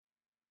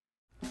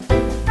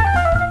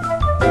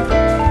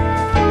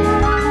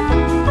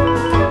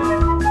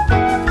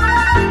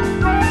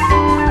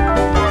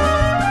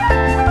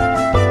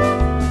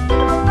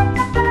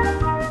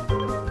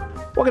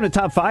Welcome to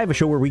Top 5, a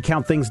show where we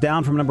count things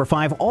down from number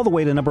 5 all the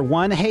way to number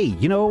 1. Hey,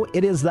 you know,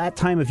 it is that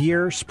time of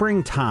year,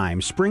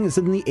 springtime. Spring is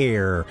in the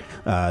air.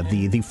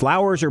 The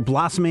flowers are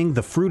blossoming.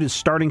 The fruit is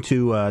starting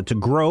to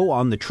grow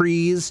on the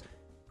trees.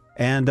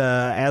 And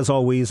as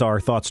always, our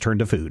thoughts turn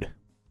to food.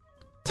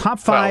 Top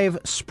 5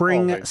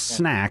 spring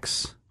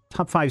snacks.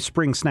 Top 5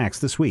 spring snacks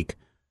this week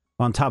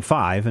on Top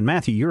 5. And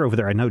Matthew, you're over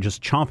there, I know,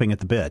 just chomping at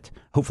the bit.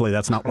 Hopefully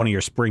that's not one of your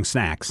spring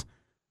snacks.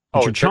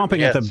 But you're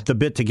chomping at the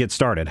bit to get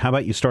started. How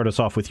about you start us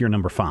off with your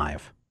number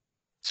 5?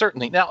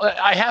 Certainly. Now,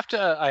 I have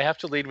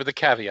to lead with a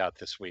caveat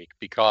this week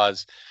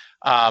because,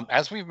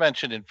 as we've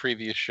mentioned in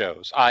previous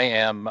shows, I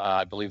am,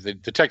 I believe the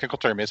technical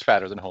term is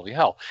fatter than holy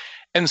hell.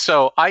 And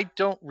so I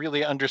don't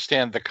really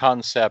understand the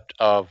concept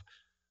of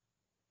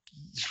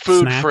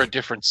food Snack? for a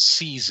different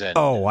season.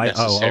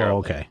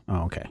 Okay.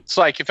 It's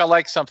like if I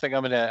like something,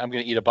 I'm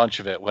gonna eat a bunch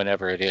of it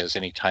whenever it is,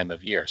 any time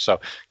of year. So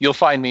you'll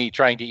find me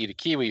trying to eat a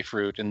kiwi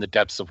fruit in the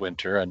depths of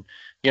winter, and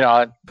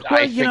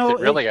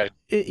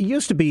it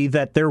used to be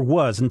that there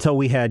was, until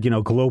we had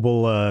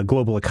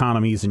global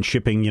economies and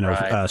shipping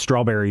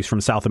strawberries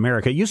from South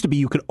America. It used to be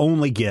you could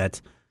only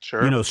get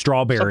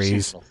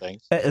strawberries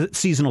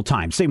seasonal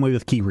time. Same way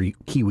with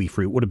kiwi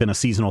fruit would have been a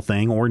seasonal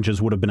thing.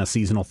 Oranges would have been a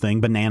seasonal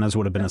thing. Bananas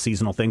would have been a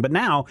seasonal thing. But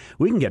now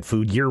we can get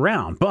food year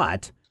round.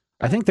 But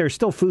I think there's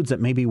still foods that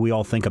maybe we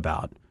all think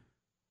about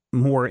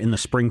more in the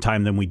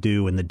springtime than we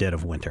do in the dead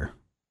of winter.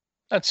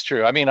 That's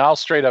true. I mean, I'll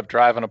straight up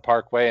drive on a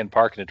parkway and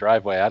park in a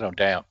driveway. I don't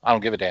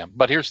give a damn.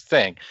 But here's the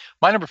thing.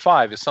 My number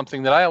 5 is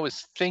something that I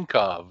always think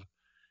of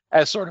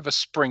as sort of a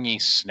springy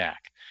snack.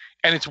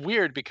 And it's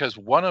weird because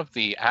one of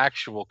the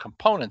actual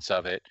components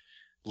of it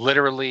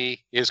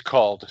literally is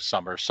called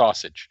summer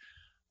sausage.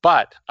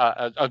 But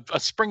a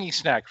springy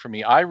snack for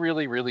me, I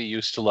really, really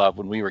used to love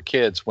when we were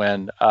kids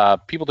when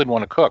people didn't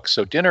want to cook.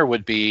 So dinner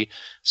would be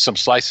some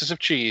slices of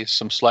cheese,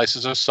 some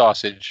slices of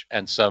sausage,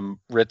 and some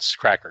Ritz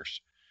crackers.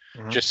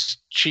 Mm-hmm.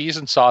 Just cheese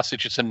and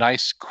sausage. It's a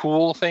nice,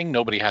 cool thing.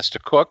 Nobody has to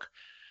cook.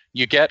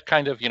 You get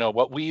kind of,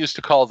 what we used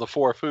to call the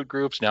 4 food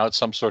groups. Now it's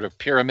some sort of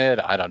pyramid.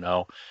 I don't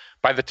know.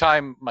 By the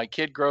time my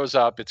kid grows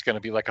up, it's going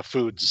to be like a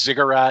food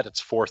ziggurat.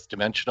 It's 4th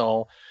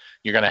dimensional.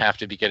 You're going to have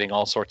to be getting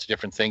all sorts of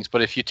different things.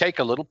 But if you take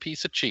a little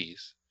piece of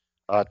cheese,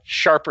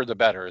 sharper the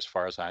better as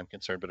far as I'm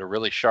concerned, but a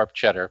really sharp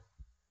cheddar,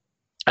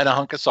 and a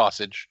hunk of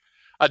sausage,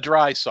 a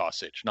dry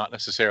sausage, not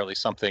necessarily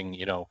something,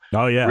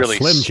 really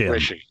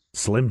squishy.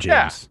 Slim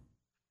Jims.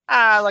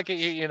 Yeah. Like,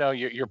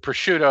 your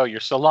prosciutto, your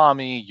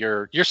salami,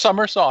 your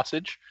summer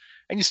sausage,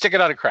 and you stick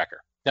it on a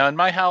cracker. Now, in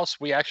my house,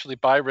 we actually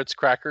buy Ritz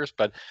crackers,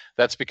 but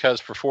that's because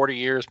for 40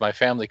 years, my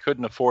family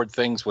couldn't afford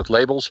things with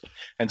labels.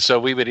 And so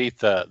we would eat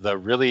the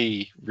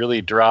really,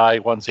 really dry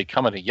ones. They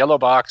come in a yellow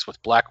box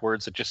with black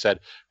words that just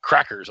said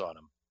crackers on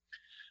them.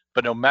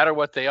 But no matter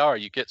what they are,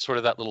 you get sort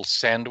of that little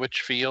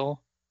sandwich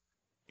feel.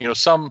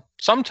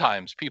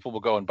 Sometimes people will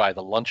go and buy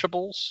the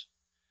Lunchables.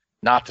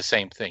 Not the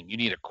same thing. You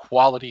need a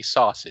quality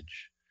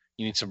sausage.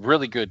 You need some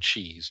really good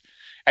cheese.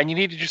 And you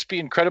need to just be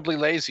incredibly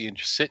lazy and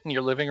just sit in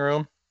your living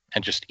room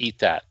and just eat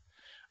that.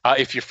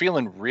 If you're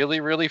feeling really,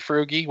 really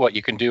frugy, what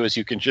you can do is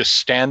you can just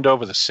stand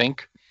over the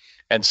sink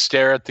and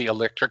stare at the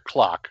electric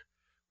clock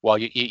while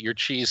you eat your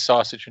cheese,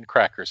 sausage, and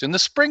crackers. In the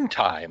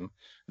springtime,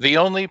 the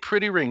only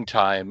pretty ring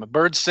time,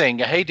 birds sing,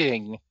 a hey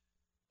ding,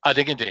 a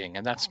ding a ding,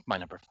 and that's my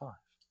number 5.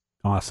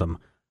 Awesome.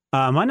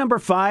 My number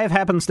 5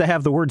 happens to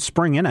have the word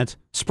spring in it.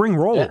 Spring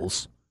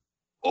rolls.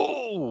 Yeah.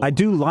 Oh, I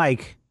do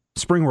like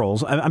spring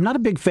rolls. I'm not a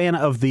big fan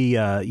of the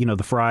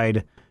the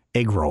fried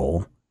egg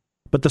roll.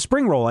 But the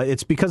spring roll,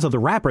 it's because of the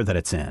wrapper that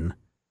it's in,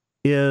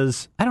 I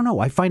don't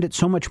know, I find it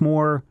so much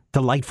more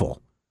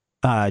delightful.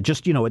 It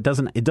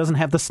doesn't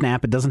have the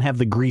snap, it doesn't have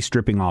the grease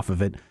dripping off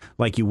of it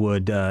like you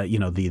would,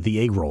 the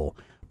egg roll.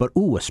 But,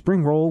 a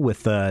spring roll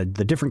with the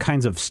different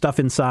kinds of stuff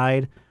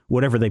inside,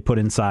 whatever they put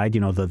inside,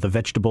 the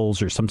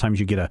vegetables, or sometimes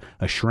you get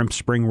a shrimp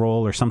spring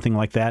roll or something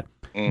like that.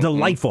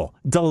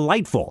 Mm-hmm.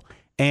 Delightful.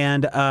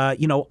 And,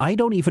 I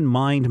don't even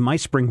mind my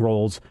spring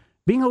rolls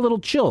being a little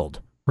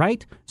chilled.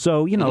 Right?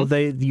 So,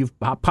 you've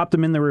popped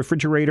them in the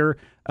refrigerator.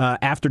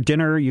 After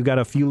dinner, you got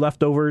a few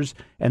leftovers.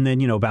 And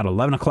then, about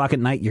 11 o'clock at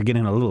night, you're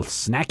getting a little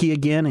snacky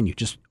again. And you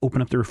just open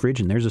up the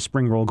fridge and there's a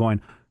spring roll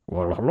going,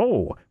 well,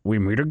 hello, we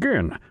meet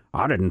again.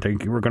 I didn't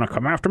think you were going to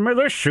come after me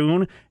this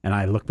soon. And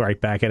I look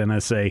right back at it and I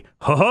say,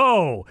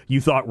 ho,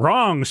 you thought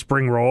wrong,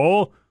 spring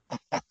roll.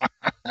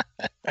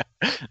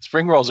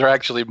 Spring rolls are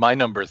actually my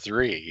number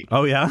 3.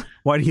 Oh, yeah?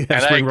 Why do you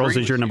have spring rolls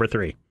as your number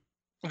 3?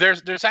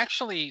 There's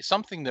actually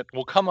something that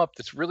will come up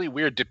that's really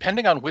weird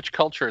depending on which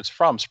culture it's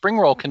from. Spring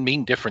roll can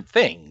mean different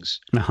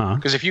things.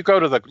 Because if you go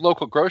to the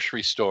local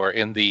grocery store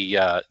in the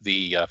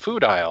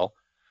food aisle,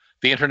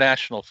 the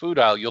international food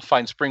aisle, you'll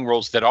find spring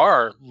rolls that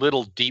are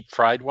little deep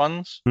fried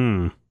ones.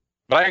 Mm.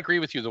 But I agree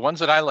with you. The ones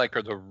that I like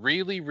are the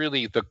really,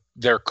 really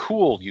they're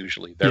cool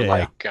usually. They're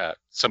like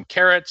some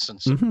carrots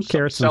and some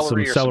carrots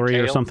celery and some celery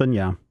or something.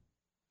 Yeah.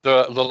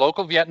 The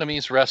local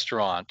Vietnamese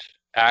restaurant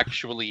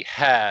actually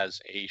has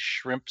a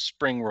shrimp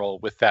spring roll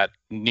with that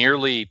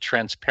nearly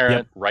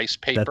transparent rice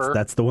paper.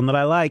 That's the one that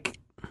I like.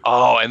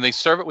 Oh, and they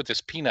serve it with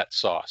this peanut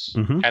sauce.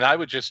 Mhm. And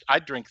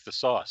I'd drink the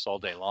sauce all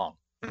day long.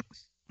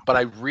 But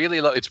I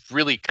really love it's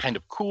really kind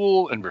of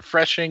cool and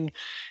refreshing,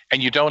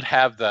 and you don't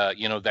have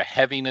the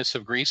heaviness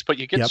of grease, but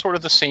you get Yep. sort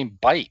of the same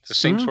bite, the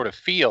same Mhm. sort of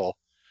feel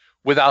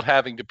without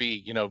having to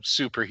be,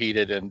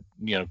 superheated and,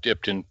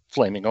 dipped in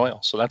flaming oil.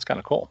 So that's kind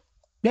of cool.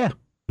 Yeah.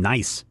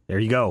 Nice. There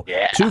you go.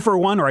 Yeah. 2 for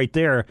 1 right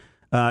there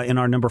in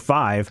our number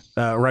 5.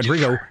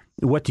 Rodrigo,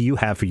 what do you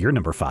have for your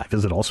number 5?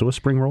 Is it also a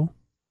spring roll?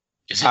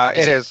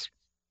 It is.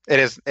 It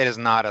is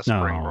not a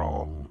spring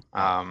roll.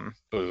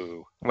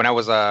 Boo. When I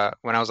was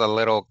a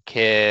little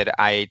kid,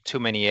 I ate too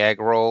many egg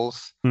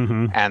rolls,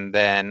 Mm-hmm. and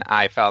then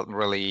I felt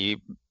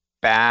really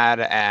bad.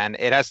 And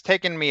it has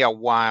taken me a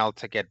while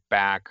to get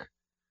back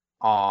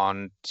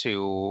on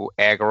to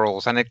egg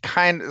rolls. And it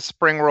kind of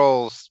spring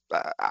rolls.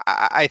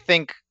 I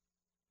think.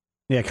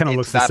 Yeah, it kind of It's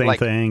looks the that, same like-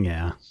 thing.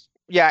 Yeah.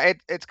 Yeah,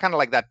 it's kind of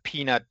like that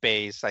peanut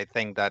base. I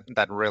think that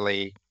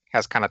really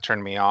has kind of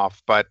turned me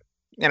off. But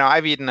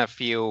I've eaten a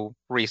few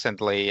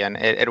recently, and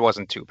it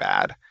wasn't too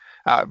bad.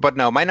 But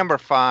no, my number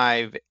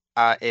 5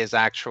 is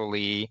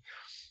actually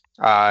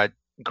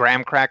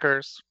graham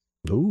crackers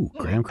Ooh,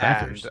 graham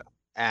crackers.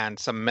 and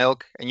some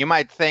milk. And you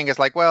might think it's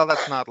like, well,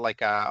 that's not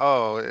like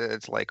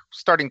it's like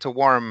starting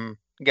to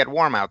get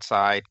warm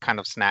outside kind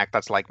of snack.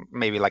 That's like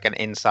maybe like an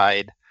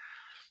inside,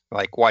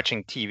 like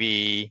watching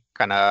TV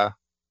kind of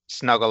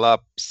snuggle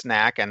up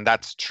snack. And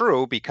that's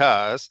true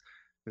because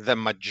the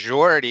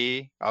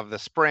majority of the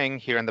spring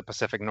here in the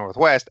Pacific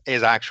Northwest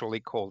is actually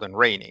cold and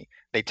rainy.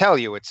 They tell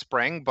you it's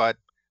spring, but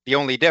the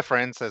only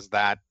difference is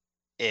that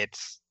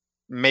it's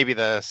maybe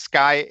the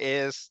sky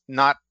is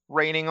not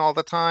raining all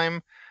the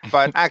time,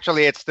 but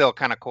actually it's still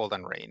kind of cold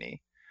and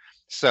rainy.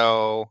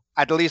 So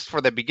at least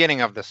for the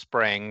beginning of the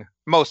spring,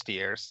 most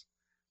years,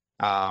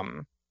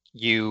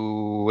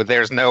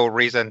 there's no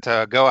reason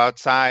to go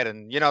outside,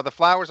 and the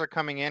flowers are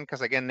coming in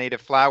because again,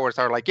 native flowers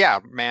are like, yeah,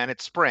 man,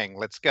 it's spring,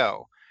 let's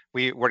go.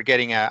 We're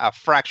getting a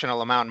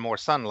fractional amount more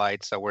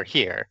sunlight, so we're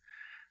here.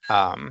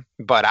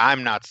 But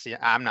I'm not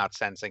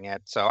sensing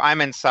it. So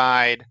I'm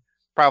inside,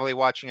 probably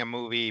watching a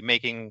movie,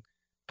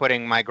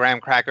 putting my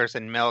graham crackers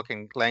in milk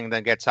and letting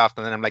them get soft,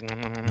 and then I'm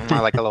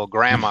like a little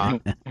grandma.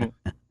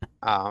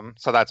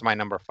 So that's my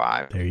number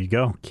 5. There you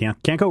go. Can't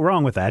go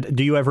wrong with that.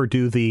 Do you ever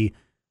do the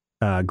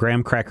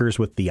graham crackers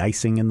with the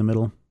icing in the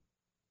middle?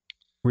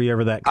 Were you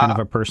ever that kind of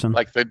a person?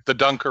 Like the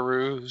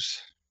Dunkaroos.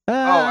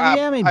 Yeah,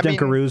 maybe I mean-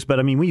 Dunkaroos, but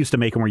I mean, we used to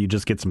make them where you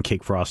just get some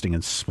cake frosting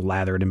and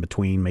slather it in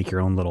between, make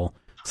your own little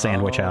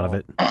sandwich out of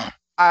it.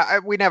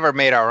 We never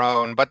made our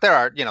own, but there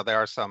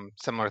are some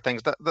similar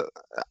things.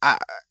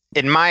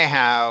 In my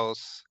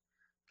house,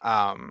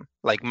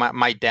 like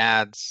my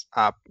dad's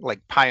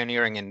like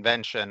pioneering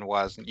invention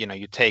was, you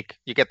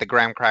get the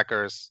graham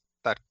crackers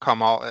that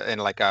come all in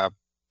like a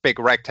big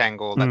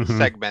rectangle that's Mhm.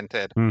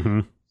 segmented,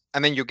 Mm-hmm.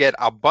 and then you get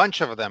a bunch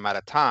of them at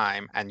a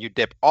time, and you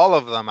dip all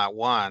of them at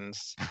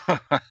once,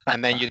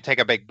 and then you take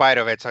a big bite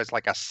of it. So it's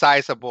like a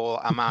sizable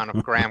amount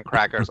of graham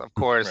crackers. Of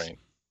course, Right.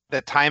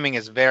 the timing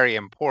is very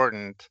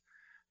important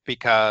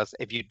because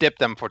if you dip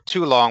them for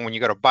too long, when you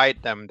go to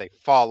bite them, they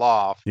fall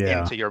off Yeah.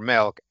 into your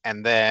milk,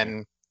 and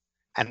then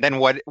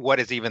what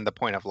is even the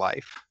point of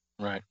life?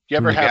 Right. You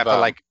ever If you have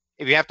have to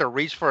if you have to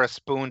reach for a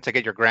spoon to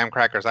get your graham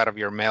crackers out of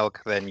your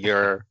milk, then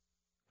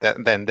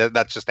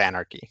that's just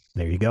anarchy.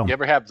 There you go. you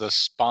ever have the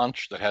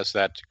sponge that has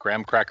that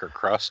graham cracker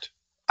crust?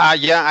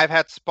 Yeah, I've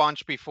had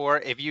sponge before.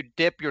 If you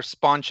dip your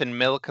sponge in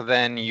milk,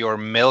 then your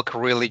milk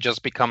really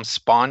just becomes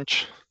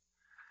sponge.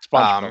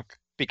 Sponge milk.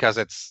 Because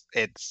it's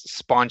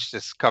sponge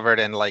is covered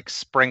in like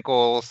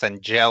sprinkles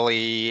and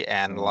jelly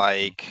and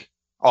like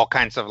all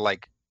kinds of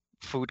like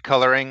food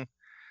coloring.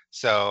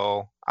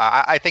 So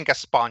I think a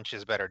sponge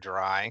is better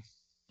dry.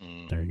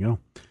 There you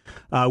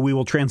go. We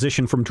will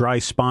transition from dry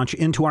sponge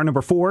into our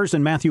number 4s.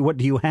 And Matthew, what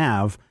do you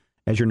have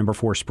as your number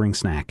 4 spring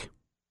snack?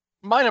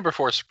 My number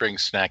 4 spring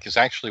snack is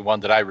actually one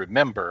that I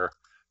remember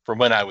from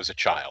when I was a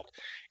child.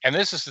 And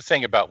this is the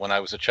thing about when I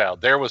was a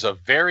child. There was a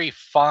very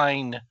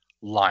fine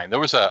line. There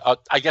was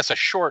I guess a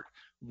short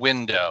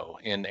window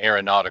in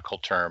aeronautical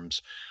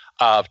terms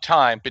of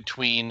time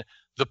between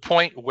the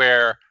point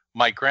where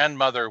my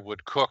grandmother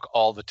would cook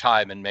all the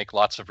time and make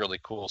lots of really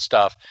cool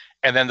stuff,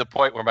 and then the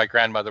point where my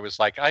grandmother was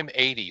like, I'm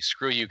 80,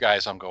 screw you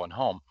guys, I'm going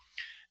home.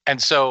 And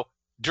so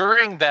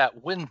during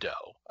that window,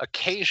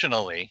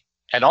 occasionally,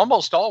 and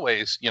almost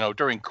always,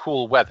 during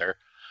cool weather,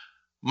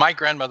 my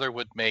grandmother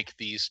would make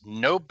these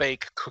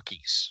no-bake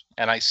cookies.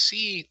 And I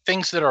see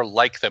things that are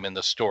like them in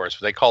the stores.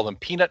 They call them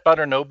peanut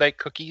butter no-bake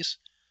cookies.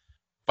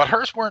 But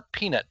hers weren't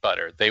peanut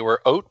butter. They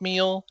were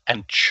oatmeal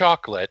and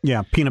chocolate.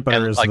 Yeah, peanut butter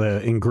And, is like-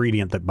 the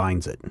ingredient that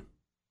binds it.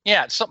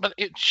 Yeah, but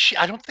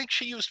I don't think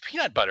she used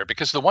peanut butter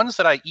because the ones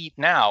that I eat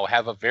now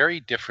have a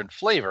very different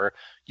flavor.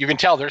 You can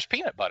tell there's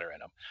peanut butter in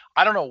them.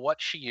 I don't know what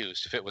she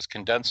used, if it was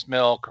condensed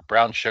milk or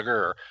brown sugar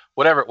or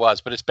whatever it was,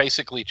 but it's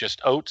basically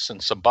just oats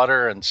and some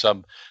butter and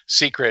some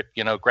secret,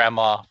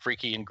 grandma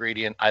freaky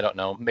ingredient. I don't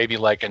know, maybe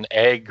like an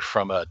egg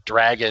from a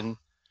dragon.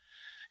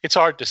 It's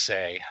hard to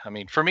say. I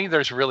mean, for me,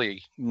 there's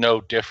really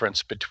no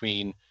difference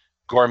between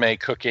gourmet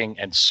cooking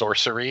and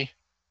sorcery.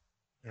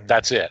 Mhm.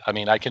 That's it. I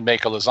mean, I can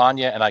make a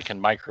lasagna and I can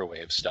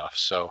microwave stuff.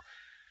 So,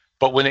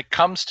 but when it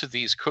comes to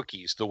these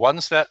cookies, the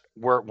ones that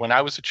were when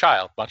I was a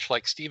child, much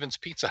like Steven's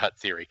Pizza Hut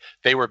theory,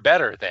 they were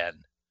better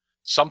then.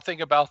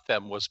 Something about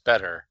them was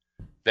better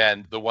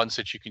than the ones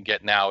that you can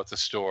get now at the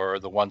store, or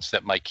the ones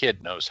that my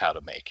kid knows how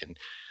to make. And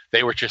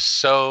they were just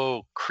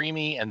so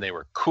creamy and they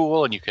were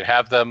cool, and you could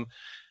have them.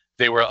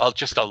 They were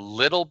just a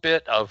little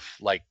bit of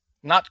like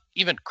not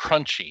even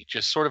crunchy,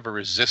 just sort of a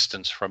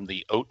resistance from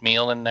the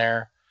oatmeal in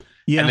there.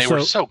 Yeah, And they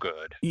were so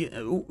good.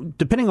 Yeah,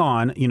 depending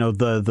on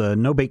the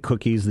no bake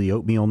cookies, the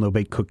oatmeal no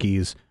bake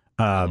cookies,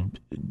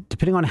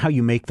 depending on how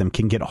you make them,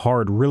 can get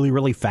hard really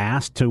really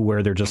fast to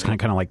where they're just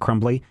kind of like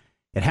crumbly.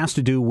 It has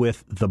to do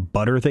with the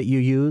butter that you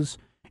use.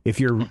 If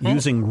you're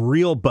using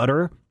real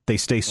butter, they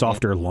stay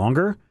softer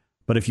longer.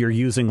 But if you're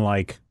using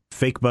like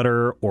fake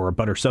butter or a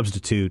butter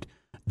substitute,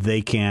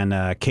 they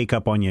can cake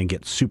up on you and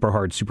get super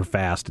hard super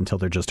fast until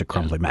they're just a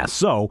crumbly mess.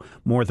 So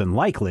more than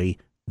likely,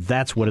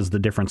 that's what is the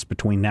difference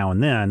between now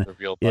and then,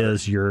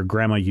 is your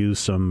grandma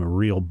used some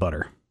real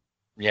butter.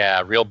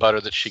 Yeah, real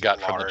butter that she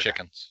got from the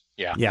chickens.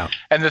 Yeah. Yeah.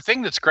 And the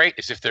thing that's great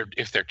is if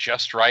they're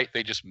just right,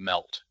 they just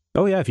melt.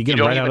 Oh yeah, if you get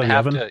them right out of the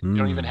oven. You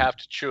don't even have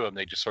to chew them.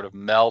 They just sort of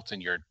melt,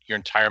 and your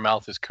entire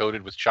mouth is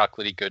coated with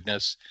chocolatey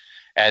goodness.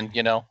 And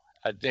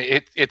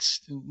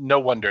it's no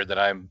wonder that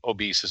I'm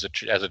obese as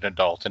an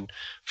adult. And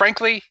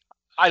frankly,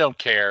 I don't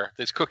care.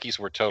 These cookies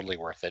were totally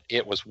worth it.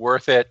 It was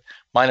worth it.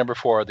 My number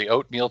 4, the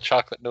oatmeal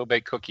chocolate no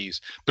bake cookies,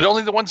 but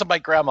only the ones that my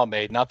grandma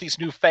made, not these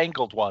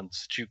newfangled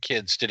ones that you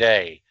kids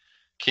today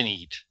can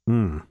eat.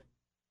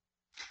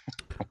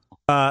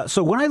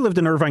 So when I lived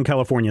in Irvine,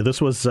 California, this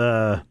was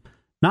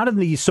not in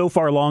the so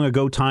far long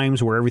ago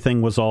times where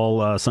everything was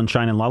all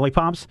sunshine and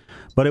lollipops,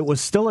 but it was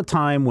still a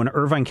time when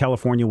Irvine,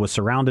 California was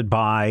surrounded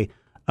by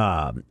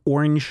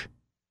orange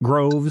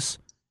groves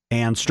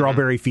and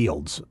strawberry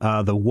fields.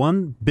 The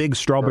one big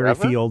strawberry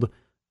field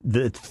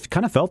that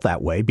kind of felt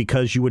that way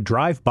because you would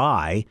drive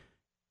by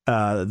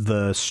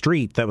the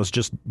street that was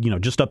just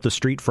up the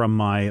street from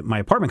my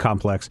apartment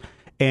complex,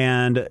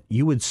 and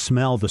you would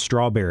smell the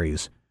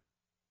strawberries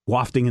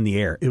wafting in the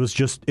air. It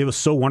was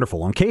so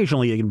wonderful. And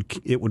occasionally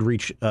it would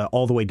reach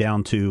all the way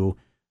down to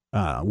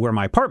where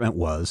my apartment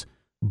was.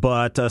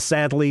 But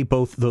sadly,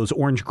 both those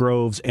orange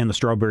groves and the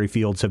strawberry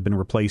fields have been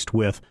replaced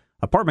with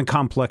apartment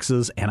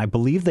complexes. And I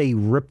believe they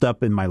ripped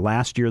up in my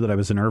last year that I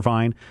was in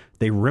Irvine.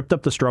 They ripped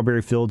up the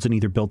strawberry fields and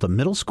either built a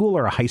middle school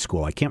or a high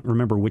school. I can't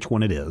remember which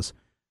one it is.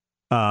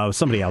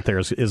 Somebody out there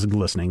is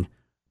listening.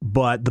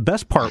 But the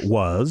best part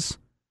was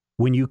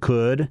when you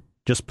could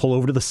just pull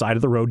over to the side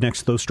of the road next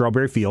to those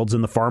strawberry fields,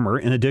 and the farmer,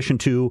 in addition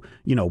to,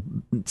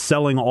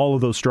 selling all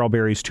of those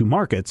strawberries to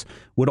markets,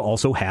 would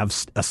also have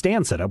a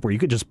stand set up where you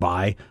could just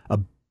buy a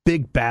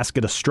big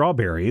basket of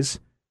strawberries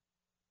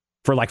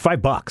for like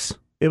 $5.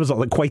 It was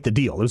like quite the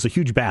deal. It was a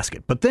huge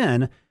basket. But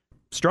then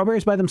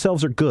strawberries by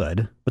themselves are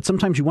good, but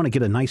sometimes you want to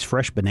get a nice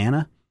fresh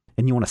banana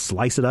and you want to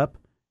slice it up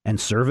and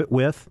serve it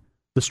with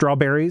the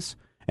strawberries.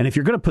 And if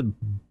you're going to put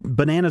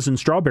bananas and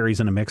strawberries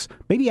in a mix,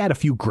 maybe add a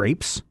few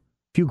grapes.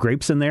 Few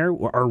grapes in there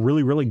are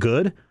really, really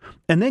good.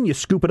 And then you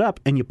scoop it up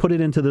and you put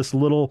it into this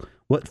little,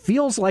 what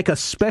feels like a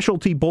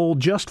specialty bowl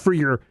just for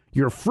your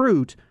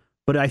fruit,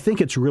 but I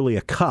think it's really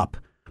a cup.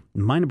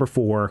 My number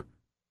 4,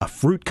 a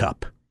fruit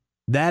cup.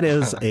 That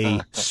is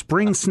a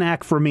spring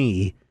snack for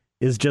me,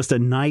 is just a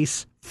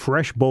nice,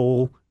 fresh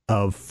bowl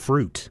of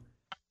fruit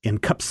in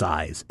cup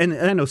size. And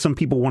I know some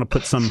people want to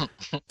put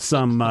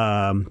some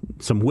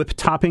whipped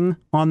topping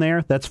on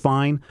there. That's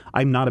fine.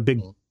 I'm not a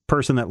big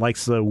person that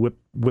likes the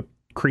whipped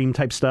cream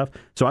type stuff,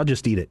 so I'll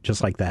just eat it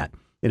just like that.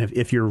 And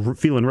if you're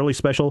feeling really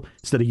special,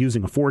 instead of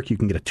using a fork, you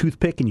can get a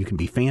toothpick and you can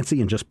be fancy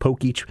and just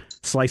poke each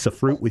slice of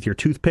fruit with your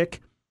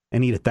toothpick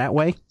and eat it that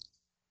way.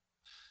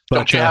 But,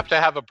 don't you have to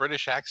have a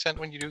British accent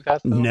when you do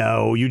that, though?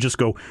 No, you just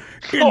go,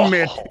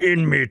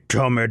 in me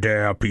tummy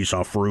there, piece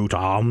of fruit,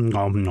 nom,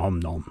 nom,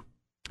 nom.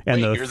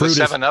 And wait, you're the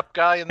 7-Up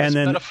guy in this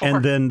metaphor?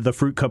 And then the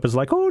fruit cup is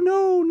like, oh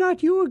no,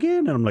 not you again.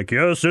 And I'm like,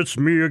 yes, it's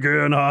me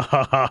again. Ha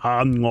ha ha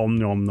ha. Nom,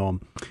 nom, nom.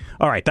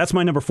 All right, that's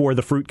my number 4,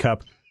 the fruit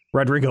cup.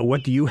 Rodrigo,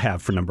 what do you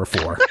have for number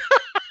 4?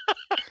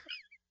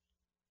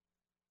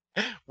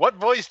 What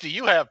voice do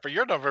you have for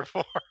your number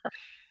 4?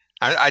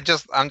 I'm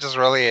just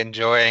really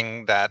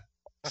enjoying that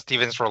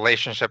Steven's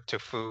relationship to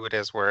food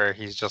is where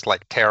he's just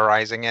like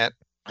terrorizing it.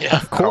 Yeah,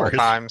 of course.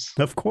 Times.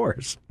 Of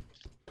course.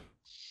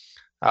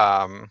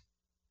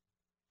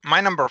 My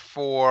number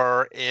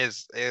 4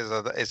 is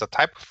a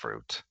type of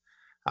fruit,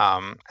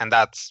 and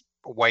that's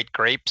white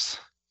grapes.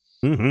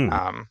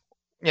 Mm-hmm.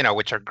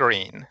 Which are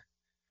green.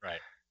 Right.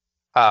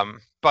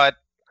 But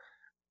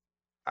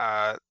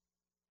I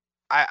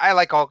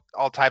like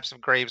all types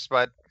of grapes,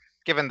 but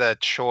given the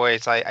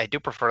choice, I do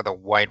prefer the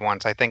white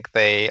ones. I think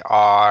they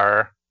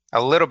are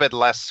a little bit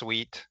less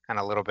sweet and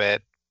a little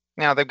bit,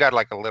 they've got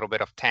like a little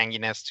bit of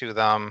tanginess to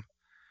them.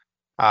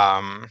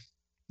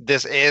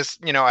 This is,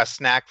 a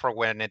snack for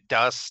when it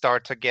does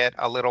start to get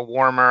a little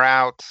warmer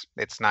out.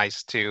 It's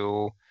nice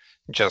to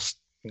just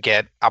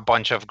get a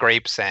bunch of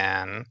grapes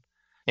and,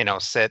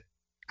 sit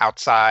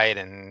outside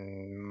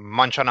and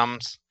munch on them.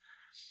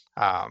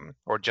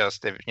 Or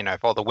just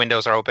if all the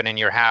windows are open in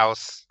your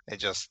house,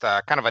 it's just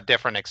kind of a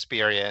different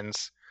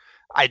experience.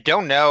 I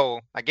don't know,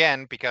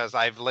 again, because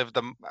I've lived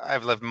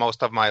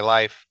most of my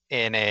life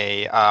in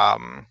a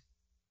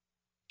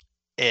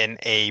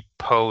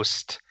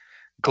post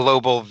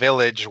global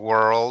village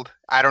world.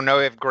 I don't know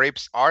if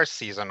grapes are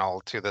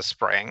seasonal to the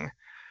spring.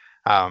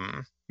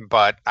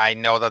 But I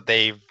know that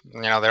they're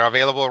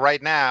available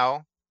right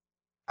now.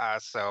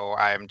 So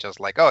I'm just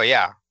like, oh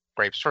yeah,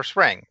 grapes for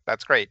spring.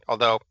 That's great.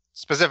 Although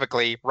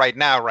specifically right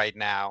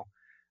now,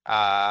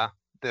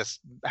 this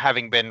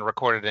having been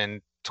recorded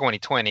in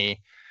 2020,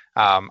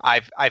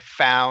 I've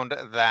found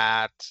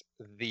that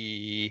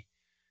the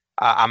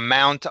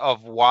amount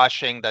of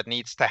washing that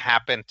needs to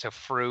happen to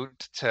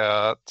fruit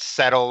to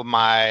settle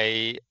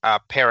my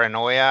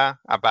paranoia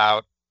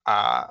about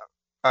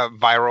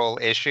viral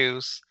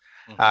issues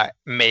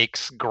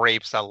makes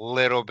grapes a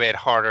little bit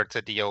harder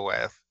to deal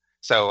with.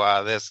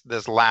 So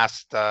this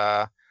last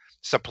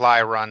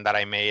supply run that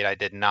I made, I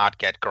did not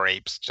get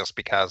grapes just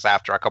because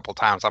after a couple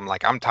times I'm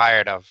like, I'm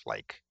tired of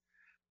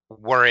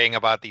worrying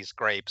about these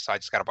grapes. So I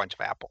just got a bunch of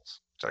apples.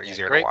 So they're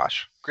easier to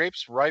wash.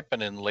 Grapes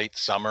ripen in late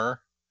summer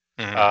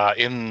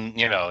in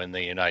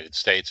the United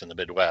States and the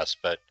Midwest,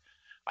 but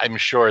I'm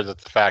sure that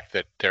the fact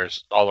that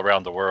there's all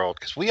around the world,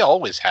 because we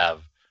always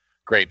have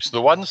grapes.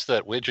 The ones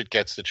that Widget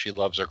gets that she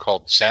loves are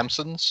called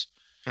Samsons,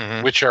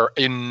 which are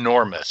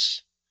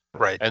enormous.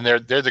 Right. And they're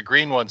the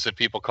green ones that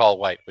people call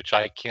white, which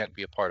I can't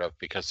be a part of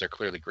because they're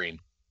clearly green.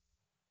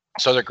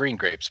 So they're green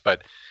grapes.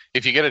 But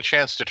if you get a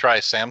chance to try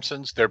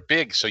Samsons, they're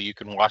big, so you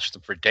can watch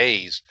them for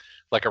days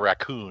like a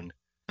raccoon,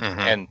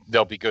 and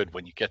they'll be good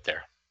when you get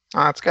there.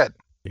 Oh, that's good.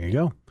 There you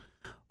go.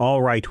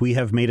 All right, we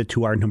have made it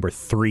to our number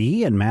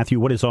 3. And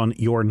Matthew, what is on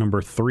your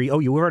number 3? Oh,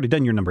 you've already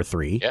done your number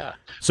 3. Yeah.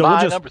 So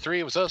my number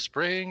 3 was a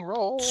spring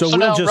roll. So we'll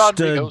now just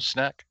Rodrigo's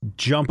snack.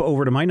 Jump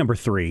over to my number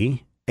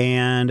 3.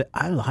 And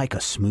I like a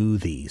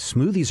smoothie.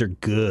 Smoothies are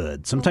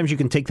good. Sometimes you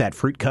can take that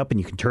fruit cup and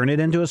you can turn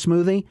it into a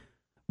smoothie.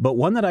 But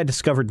one that I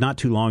discovered not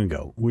too long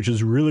ago, which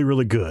is really,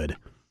 really good,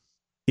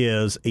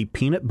 is a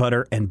peanut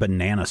butter and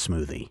banana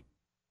smoothie.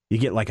 You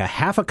get like a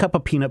half a cup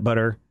of peanut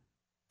butter,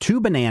 2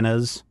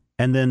 bananas,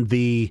 and then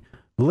the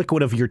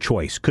liquid of your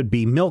choice. Could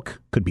be milk,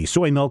 could be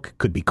soy milk,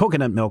 could be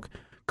coconut milk,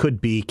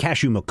 could be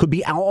cashew milk, could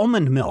be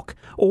almond milk,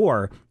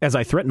 or, as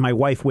I threatened my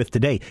wife with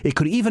today, it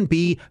could even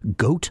be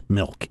goat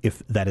milk,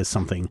 if that is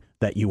something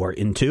that you are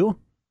into.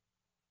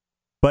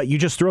 But you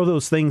just throw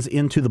those things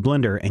into the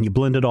blender and you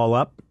blend it all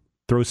up,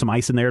 throw some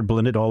ice in there,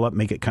 blend it all up,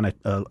 make it kind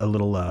of a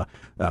little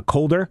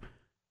colder,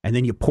 and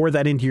then you pour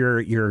that into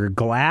your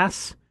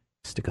glass,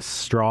 stick a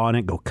straw in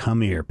it, go,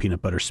 come here,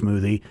 peanut butter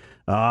smoothie.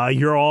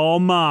 You're all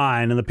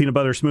mine. And the peanut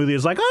butter smoothie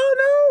is like, oh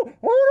no,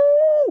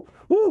 oh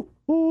no,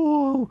 ooh,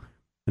 ooh.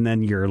 And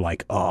then you're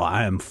like, oh,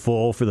 I am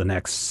full for the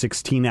next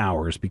 16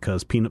 hours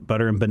because peanut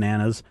butter and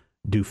bananas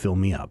do fill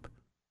me up.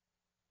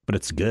 But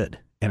it's good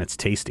and it's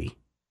tasty.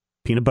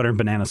 Peanut butter and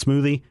banana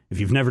smoothie. If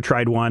you've never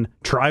tried one,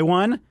 try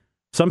one.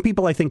 Some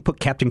people, I think, put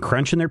Captain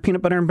Crunch in their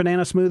peanut butter and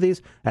banana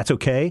smoothies. That's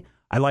okay.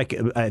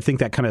 I think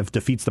that kind of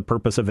defeats the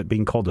purpose of it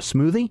being called a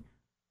smoothie.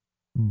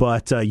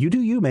 But you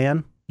do you,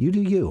 man. You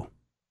do you.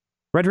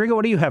 Rodrigo,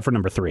 what do you have for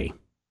number 3?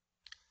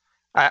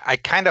 I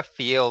kind of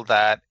feel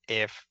that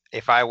if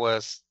I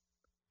was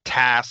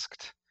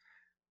tasked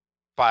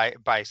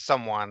by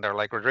someone, they're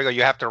like, Rodrigo,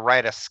 you have to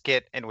write a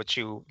skit in which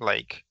you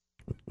like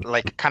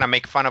kind of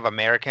make fun of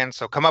Americans.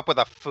 So come up with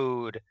a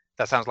food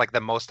that sounds like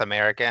the most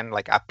American,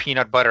 like a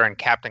peanut butter and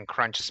Captain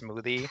Crunch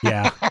smoothie.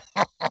 Yeah.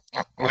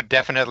 Would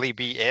definitely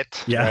be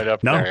it. Yeah. Right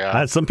up no, there,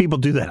 yeah. Some people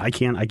do that. I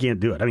can't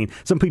do it. I mean,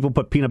 some people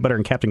put peanut butter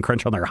and Captain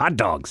Crunch on their hot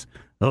dogs.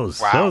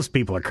 Those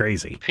people are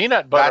crazy.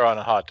 Peanut butter on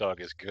a hot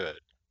dog is good.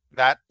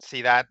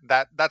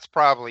 That's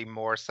probably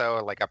more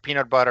so like a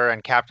peanut butter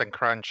and Captain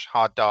Crunch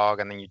hot dog,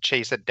 and then you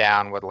chase it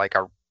down with like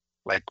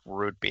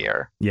root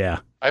beer. Yeah.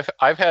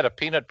 I've had a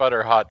peanut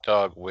butter hot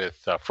dog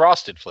with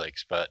Frosted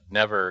Flakes, but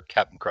never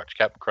Captain Crunch.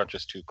 Captain Crunch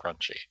is too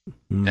crunchy.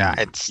 Yeah,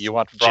 it's You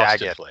want Frosted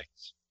jagged.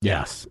 Flakes.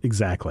 Yes,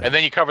 exactly. And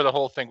then you cover the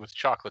whole thing with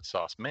chocolate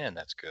sauce. Man,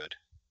 that's good.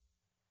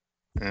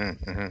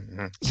 Mm-hmm.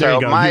 There So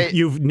you go.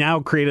 You've now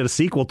created a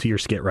sequel to your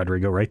skit,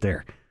 Rodrigo, right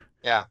there.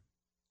 yeah.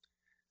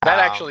 That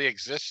actually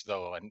exists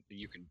though, and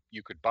you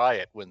could buy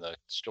it when the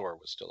store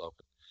was still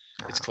open.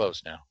 It's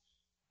closed now.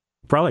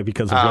 Probably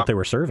because of what they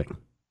were serving.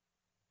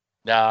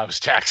 No, it was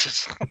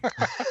taxes.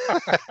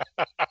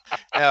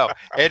 No,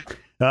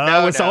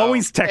 It's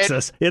always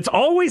Texas. It's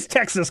always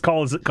Texas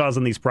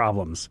causing these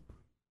problems.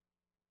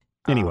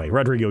 Anyway,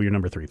 Rodrigo, your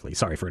number 3, please.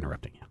 Sorry for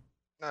interrupting you.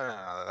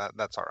 No,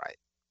 that's all right.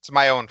 It's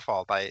my own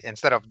fault.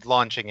 Instead of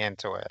launching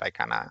into it, I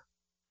kind of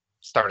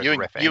started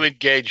riffing. You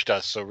engaged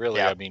us, so really,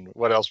 Yeah. I mean,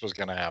 what else was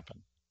going to happen?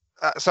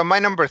 So my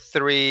number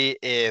 3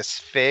 is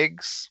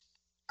figs.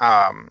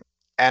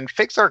 And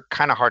figs are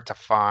kind of hard to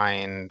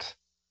find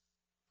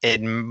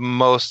in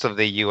most of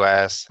the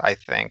U.S., I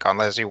think,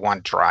 unless you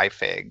want dry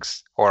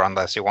figs or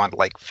unless you want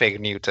like fig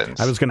Newtons.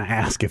 I was going to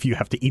ask if you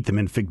have to eat them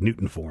in Fig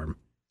Newton form.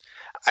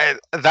 I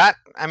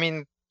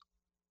mean,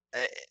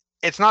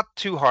 it's not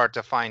too hard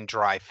to find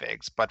dry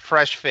figs, but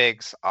fresh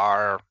figs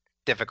are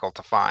difficult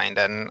to find.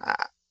 And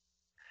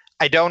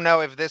I don't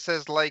know if this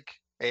is like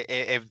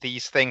if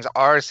these things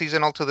are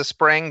seasonal to the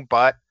spring,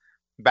 but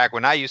back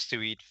when I used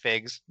to eat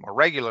figs more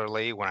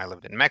regularly when I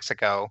lived in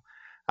Mexico,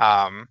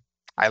 um,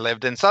 I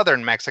lived in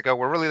southern Mexico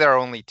where really there are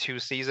only two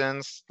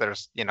seasons.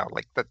 There's,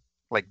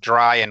 like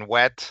dry and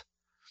wet,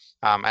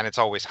 and it's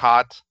always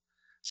hot.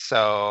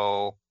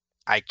 So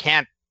I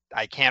can't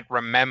I can't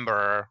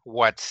remember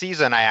what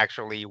season I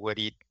actually would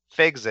eat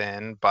figs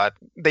in, but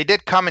they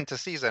did come into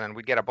season and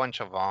we'd get a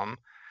bunch of them.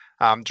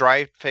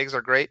 Dry figs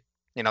are great.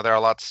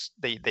 They're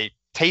they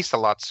taste a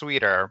lot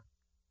sweeter.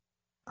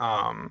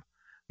 Um,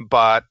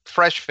 but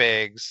fresh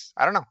figs,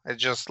 I don't know.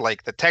 It's just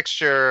like the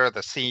texture,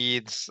 the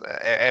seeds,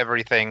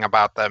 everything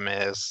about them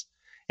is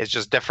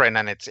just different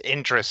and it's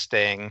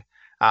interesting.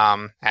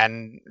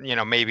 And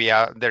maybe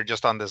they're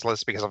just on this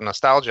list because of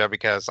nostalgia.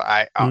 Because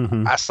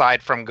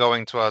aside from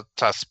going to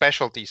a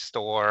specialty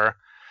store,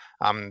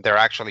 they're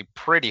actually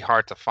pretty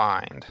hard to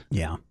find.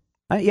 Yeah,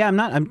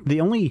 I'm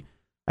the only.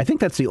 I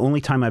think that's the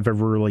only time I've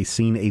ever really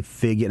seen a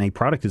fig in a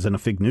product is in a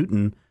Fig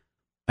Newton.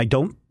 I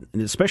don't,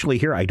 especially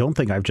here, I don't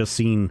think I've just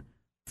seen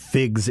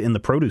figs in the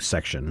produce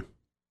section.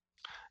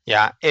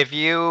 Yeah, if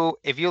you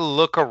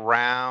look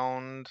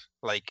around,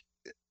 like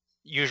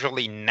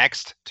usually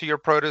next to your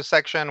produce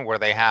section where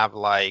they have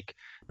like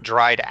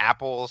dried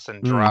apples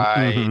and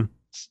dried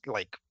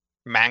like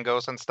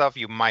mangoes and stuff,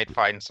 you might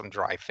find some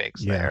dry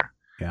figs there.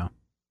 Yeah.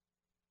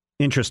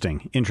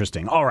 Interesting.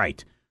 All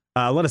right.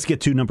 Let us get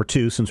to number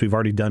 2 since we've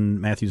already done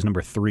Matthew's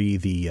number 3,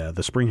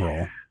 the spring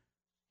roll.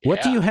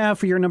 What do you have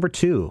for your number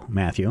 2,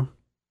 Matthew?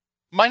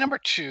 My number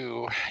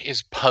 2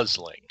 is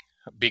puzzling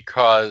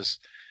because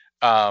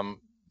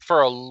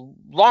for a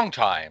long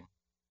time,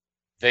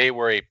 they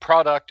were a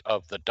product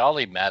of the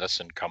Dolly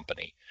Madison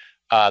Company.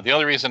 The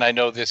only reason I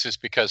know this is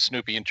because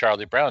Snoopy and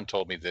Charlie Brown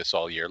told me this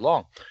all year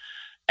long.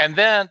 And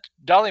then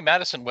Dolly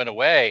Madison went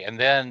away, and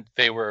then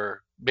they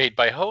were made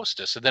by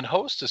Hostess, and then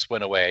Hostess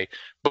went away.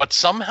 But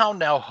somehow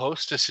now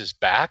Hostess is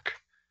back,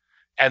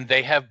 and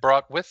they have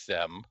brought with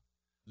them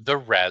the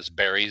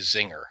Raspberry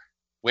Zinger,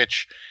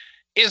 which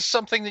is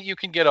something that you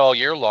can get all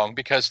year long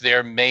because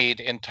they're made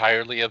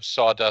entirely of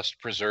sawdust,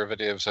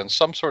 preservatives, and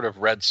some sort of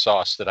red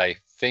sauce that I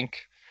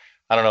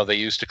don't know, they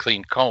use to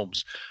clean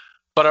combs.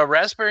 But a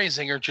Raspberry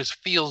Zinger just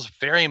feels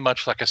very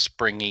much like a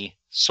springy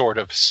sort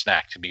of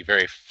snack to me.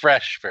 Very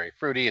fresh, very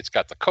fruity. It's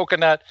got the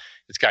coconut.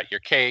 It's got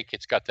your cake.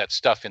 It's got that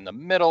stuff in the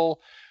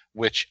middle,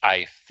 which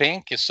I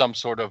think is some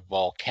sort of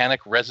volcanic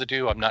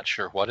residue. I'm not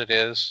sure what it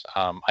is.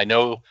 I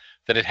know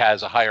that it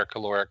has a higher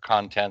caloric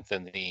content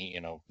than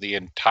the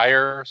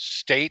entire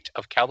state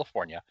of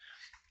California.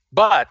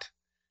 But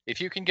if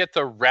you can get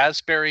the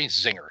Raspberry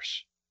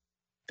Zingers,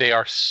 they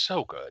are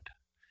so good.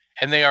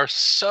 And they are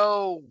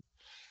so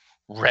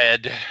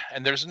red,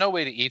 and there's no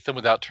way to eat them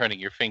without turning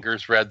your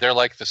fingers red. They're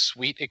like the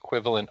sweet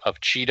equivalent of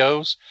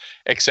Cheetos,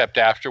 except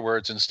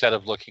afterwards, instead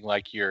of looking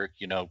like you're,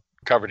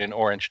 covered in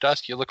orange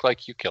dust, you look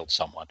like you killed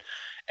someone.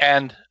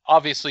 And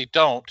obviously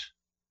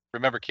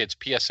remember kids,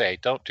 PSA,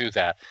 don't do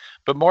that.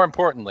 But more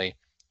importantly,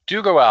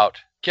 do go out,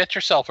 get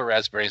yourself a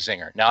Raspberry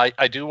Zinger. Now,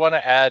 I do want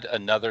to add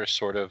another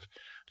sort of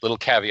little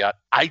caveat.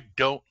 I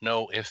don't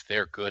know if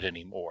they're good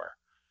anymore.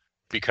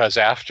 Because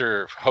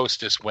after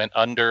Hostess went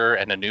under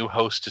and a new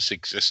Hostess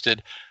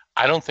existed,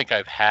 I don't think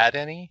I've had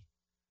any.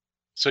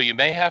 So you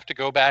may have to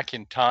go back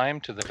in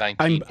time to the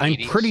 1980s.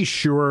 I'm pretty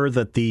sure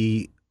that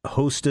the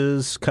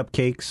Hostess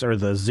cupcakes or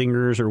the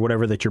Zingers or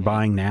whatever that you're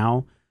buying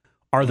now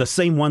are the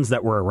same ones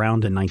that were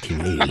around in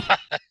 1980.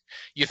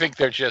 You think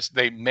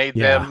they made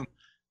them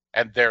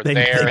and they're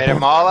there? They made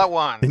them all at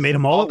once. They made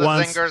them all at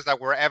once. The Zingers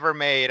that were ever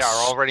made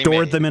are already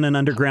stored made. them in an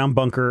underground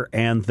bunker,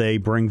 and they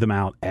bring them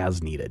out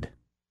as needed.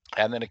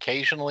 And then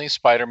occasionally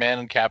Spider-Man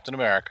and Captain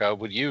America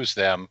would use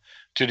them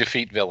to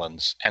defeat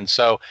villains. And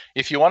so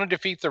if you want to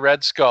defeat the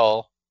Red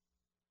Skull,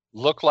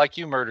 look like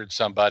you murdered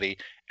somebody,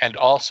 and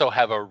also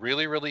have a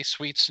really, really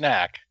sweet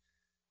snack,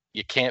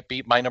 you can't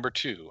beat my number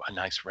 2, a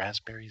nice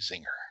Raspberry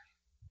Zinger.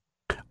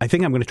 I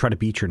think I'm going to try to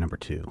beat your number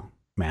 2,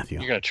 Matthew.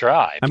 You're going to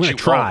try. I'm going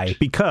to try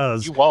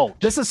because you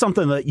won't. This is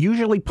something that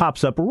usually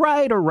pops up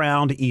right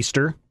around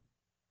Easter.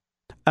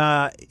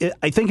 I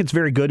think it's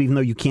very good, even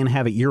though you can't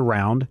have it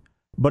year-round.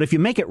 But if you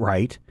make it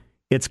right,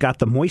 it's got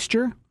the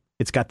moisture,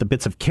 it's got the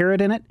bits of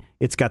carrot in it,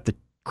 it's got the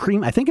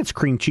cream, I think it's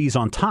cream cheese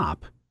on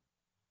top.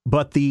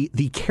 But the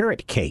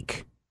carrot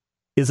cake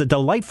is a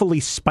delightfully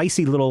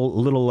spicy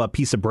little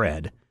piece of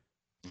bread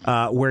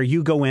where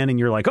you go in and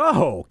you're like,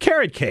 oh,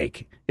 carrot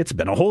cake. It's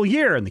been a whole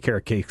year. And the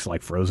carrot cake's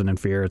like frozen in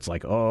fear. It's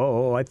like,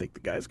 oh, I think the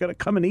guy's going to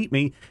come and eat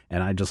me.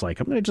 And I'm going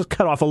to just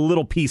cut off a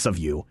little piece of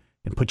you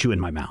and put you in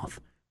my mouth.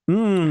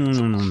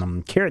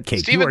 Carrot cake.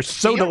 Steven, you are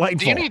so delightful.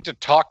 Do you need to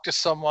talk to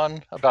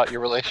someone about your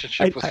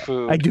relationship with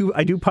food? I do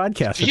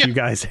podcasts with you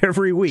guys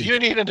every week. You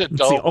need an adult.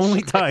 It's the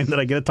only time that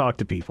I get to talk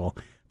to people.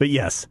 But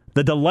yes,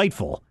 the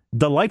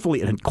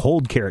delightfully, and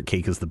cold carrot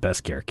cake is the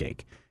best carrot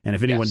cake. And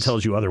if anyone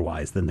tells you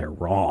otherwise, then they're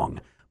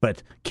wrong.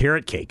 But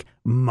carrot cake,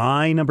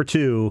 my number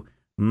 2,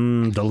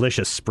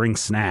 Delicious spring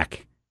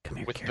snack. Come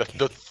here, with carrot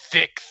the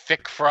cake.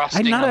 thick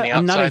frosting on the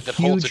I'm not outside that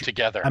holds it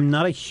together. I'm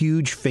not a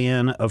huge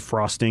fan of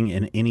frosting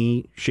in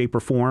any shape or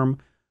form.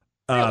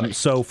 Really?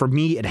 So for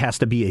me, it has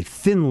to be a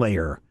thin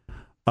layer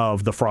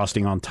of the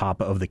frosting on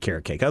top of the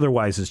carrot cake.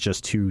 Otherwise, it's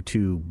just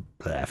too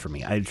blah for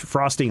me.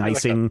 Frosting, Like a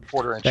icing,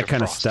 quarter-inch that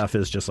kind of frost. stuff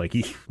is just like,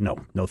 no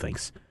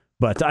thanks.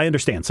 But I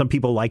understand some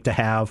people like to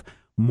have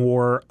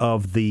more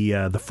of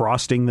the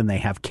frosting than they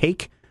have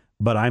cake.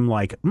 But I'm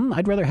like,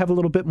 I'd rather have a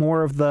little bit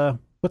more of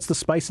what's the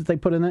spice that they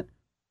put in it?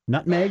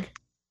 Nutmeg?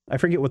 I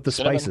forget what the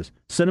spice is.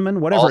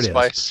 Cinnamon, whatever it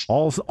is.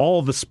 Allspice.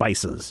 All the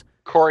spices.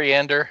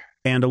 Coriander.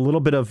 And a little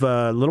bit more of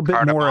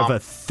Cardamom. a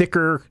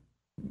thicker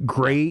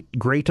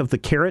grate of the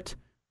carrot.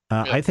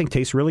 I think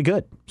tastes really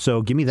good.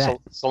 So give me that.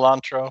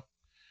 Cilantro.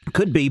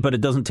 Could be, but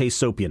it doesn't taste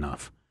soapy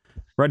enough.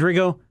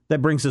 Rodrigo,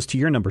 that brings us to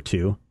your number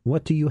 2.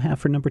 What do you have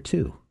for number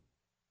 2?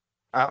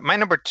 My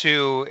number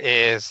 2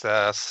 is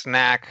a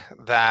snack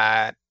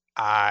that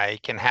I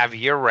can have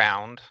year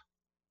round,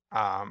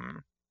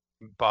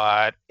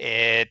 but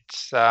it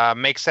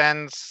makes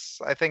sense,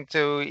 I think,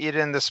 to eat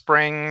in the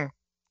spring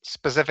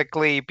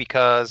specifically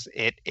because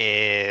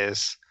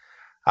it's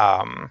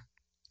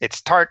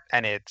tart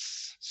and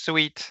it's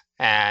sweet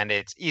and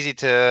it's easy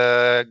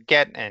to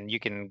get, and you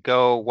can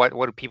go. What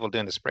do people do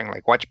in the spring?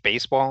 Like watch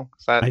baseball?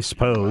 Is that I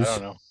suppose. I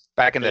don't know.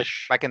 back in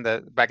Fish.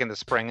 the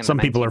spring? In Some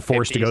the people are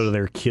forced to 1950s? go to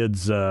their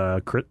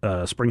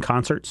kids' spring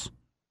concerts.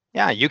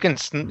 Yeah, you can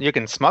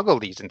smuggle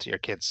these into your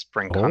kid's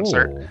spring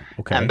concert, Oh,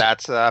 okay. and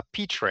that's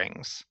peach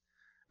rings,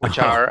 which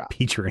are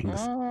peach rings.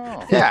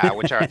 Oh.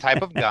 which are a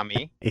type of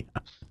gummy. Yeah.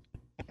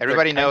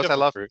 Everybody kind knows of I a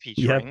love fruit. peach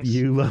Yep, rings.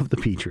 you love the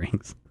peach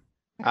rings.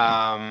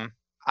 I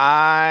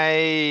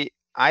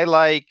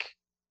like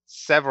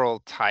several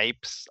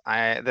types.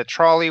 The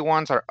trolley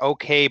ones are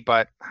okay,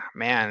 but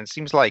man, it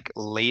seems like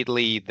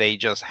lately they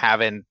just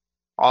haven't.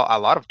 A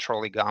lot of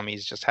trolley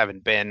gummies just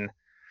haven't been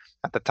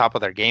at the top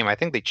of their game. I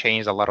think they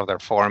changed a lot of their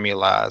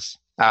formulas.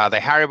 The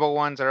Haribo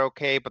ones are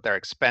okay, but they're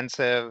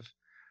expensive.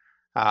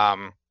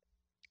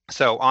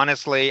 So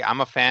honestly,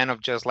 I'm a fan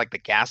of just like the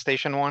gas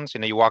station ones.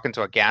 You walk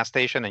into a gas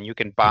station and you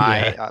can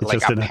buy Yeah, it's like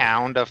just a in a-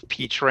 pound of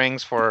peach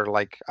rings for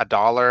like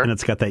 $1. And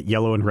it's got that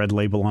yellow and red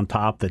label on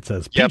top that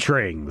says Yep. peach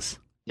rings.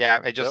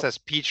 Yeah, it just Yep. says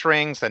peach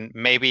rings, and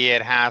maybe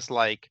it has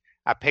like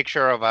a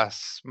picture of a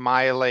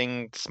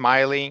smiling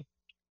smiley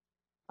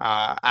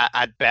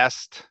at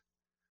best.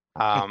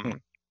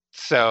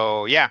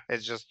 So yeah,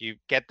 it's just you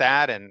get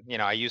that, and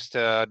I used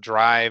to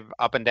drive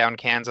up and down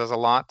Kansas a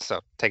lot, so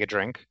take a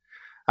drink.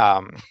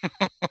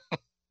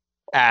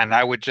 And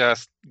I would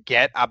just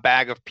get a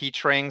bag of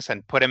peach rings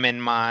and put them in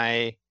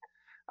my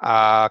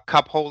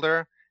cup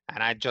holder,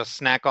 and I'd just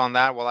snack on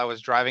that while I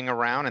was driving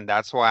around, and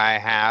that's why I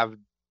have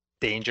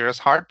dangerous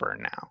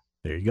heartburn now.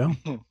 There you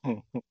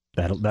go.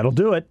 That'll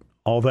do it.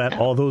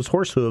 All those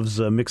horse hooves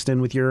mixed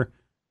in with your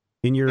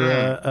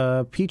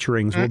peach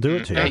rings will do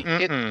it to you. Hey,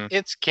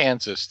 it's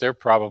Kansas. They're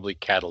probably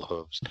cattle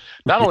hooves.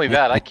 Not only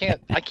that, I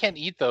can't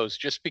eat those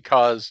just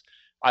because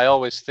I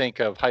always think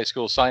of high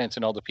school science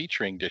and all the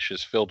peach ring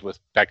dishes filled with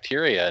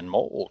bacteria and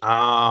mold.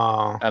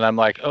 Oh. And I'm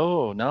like,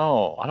 oh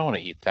no, I don't want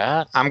to eat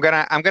that. I'm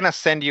gonna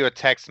send you a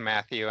text,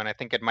 Matthew, and I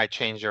think it might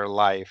change your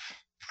life.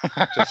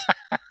 I'm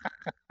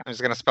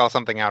just gonna spell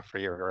something out for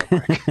you real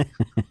quick.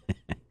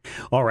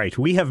 All right,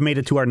 we have made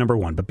it to our number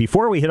 1. But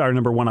before we hit our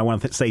number 1, I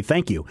want to say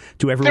thank you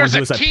to everyone There's who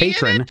a is a key in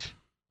patron.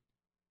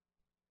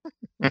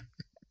 it?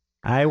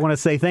 I want to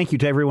say thank you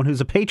to everyone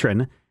who's a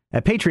patron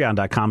at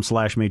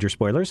patreon.com/major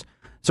spoilers.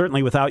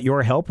 Certainly without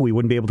your help, we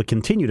wouldn't be able to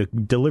continue to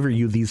deliver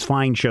you these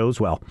fine shows.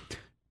 Well,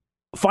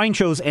 fine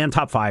shows and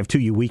top 5 to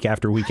you week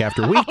after week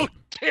after week. How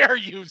dare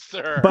you,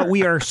 sir? But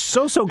we are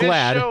so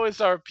glad. This show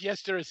is our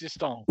pièce de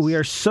résistance. We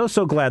are so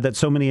glad that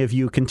so many of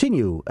you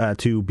continue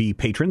to be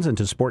patrons and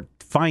to support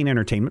fine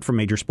entertainment from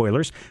Major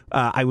Spoilers.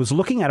 I was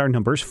looking at our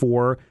numbers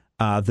for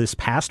this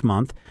past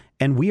month,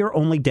 and we are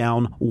only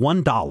down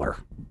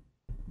 $1,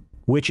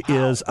 which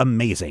is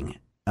amazing.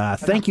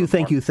 Thank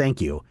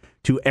you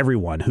to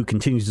everyone who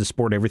continues to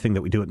support everything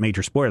that we do at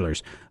Major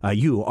Spoilers.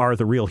 You are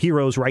the real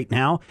heroes right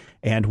now,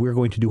 and we're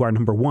going to do our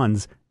number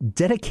 1s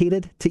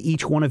dedicated to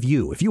each one of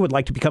you. If you would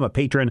like to become a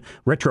patron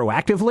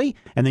retroactively,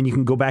 and then you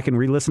can go back and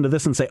re-listen to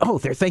this and say, oh,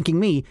 they're thanking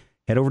me,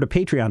 head over to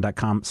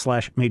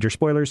patreon.com/major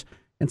spoilers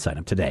and sign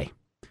up today.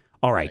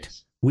 All right.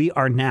 Nice. We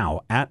are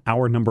now at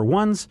our number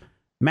 1s.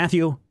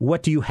 Matthew,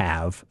 what do you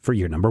have for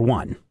your number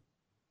 1?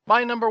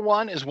 My number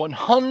 1 is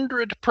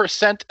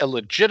 100% a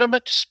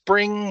legitimate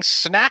spring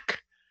snack.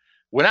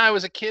 When I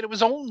was a kid, it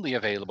was only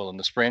available in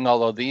the spring,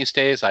 although these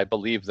days I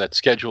believe that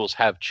schedules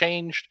have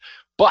changed.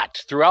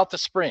 But throughout the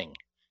spring,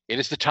 it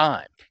is the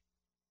time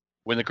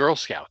when the Girl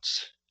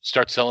Scouts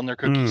start selling their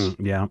cookies.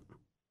 Yeah.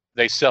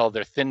 They sell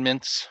their Thin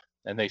Mints,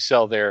 and they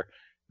sell their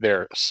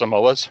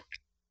Samoas,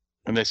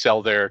 and they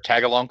sell their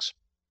Tagalongs.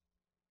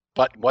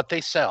 But what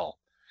they sell,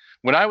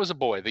 when I was a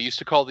boy, they used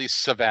to call these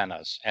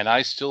Savannahs, and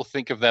I still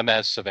think of them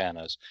as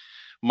Savannahs.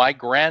 My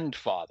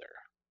grandfather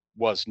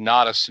was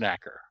not a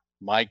snacker.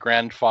 My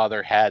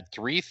grandfather had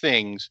 3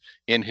 things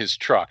in his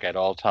truck at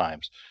all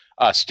times: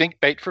 stink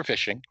bait for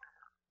fishing,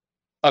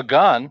 a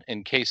gun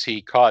in case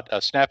he caught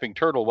a snapping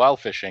turtle while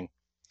fishing,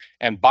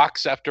 and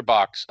box after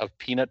box of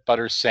peanut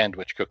butter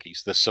sandwich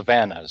cookies, the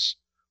Savannahs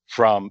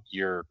from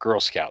your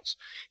Girl Scouts.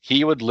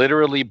 He would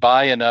literally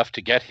buy enough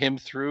to get him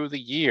through the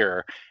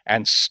year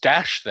and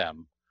stash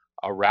them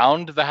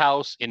around the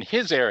house in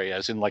his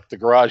areas, in like the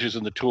garages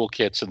and the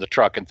toolkits and the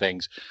truck and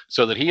things,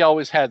 so that he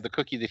always had the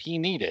cookie that he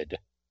needed.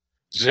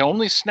 It's the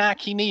only snack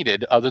he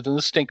needed other than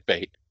the stink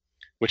bait,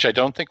 which I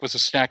don't think was a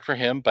snack for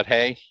him, but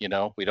hey,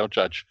 we don't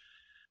judge.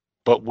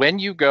 But when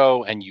you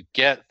go and you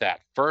get that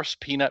first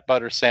peanut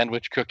butter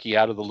sandwich cookie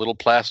out of the little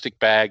plastic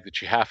bag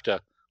that you have to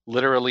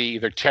literally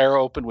either tear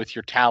open with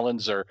your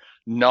talons or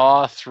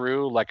gnaw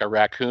through like a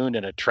raccoon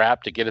in a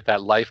trap to get at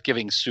that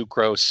life-giving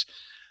sucrose,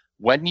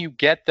 when you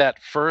get that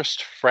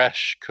first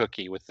fresh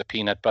cookie with the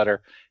peanut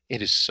butter,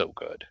 it is so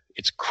good.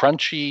 It's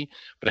crunchy,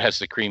 but it has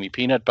the creamy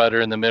peanut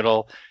butter in the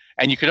middle.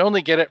 And you can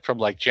only get it from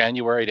like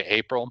January to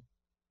April.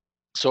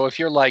 So if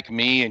you're like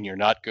me and you're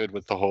not good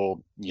with the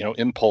whole,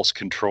 impulse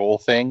control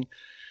thing,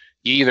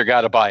 you either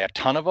got to buy a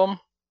ton of them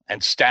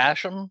and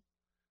stash them,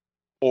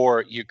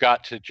 or you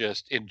got to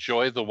just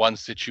enjoy the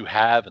ones that you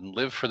have and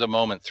live for the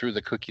moment through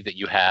the cookie that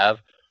you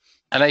have.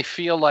 And I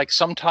feel like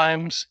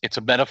sometimes it's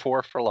a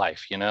metaphor for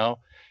life,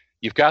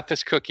 You've got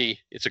this cookie.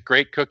 It's a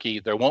great cookie.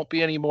 There won't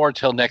be any more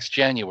until next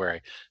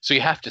January. So you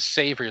have to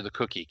savor the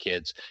cookie,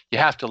 kids. You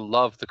have to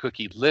love the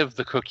cookie, live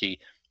the cookie.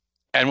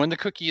 And when the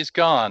cookie is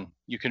gone,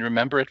 you can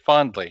remember it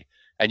fondly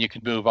and you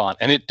can move on.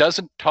 And it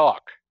doesn't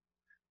talk.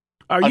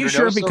 Are you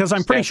sure? Because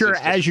I'm pretty sure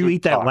as you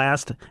eat that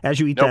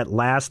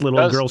last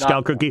little Girl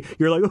Scout cookie,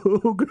 you're like,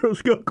 oh, Girl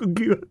Scout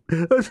cookie.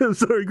 I'm so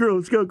sorry,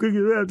 Girl Scout cookie.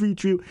 I have to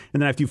eat you.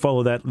 And then after you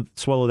swallow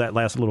that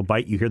last little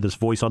bite, you hear this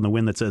voice on the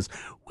wind that says,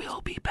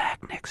 we'll be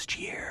back next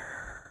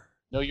year.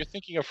 No, you're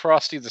thinking of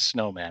Frosty the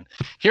Snowman.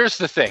 Here's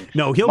the thing.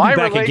 No, he'll be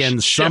back again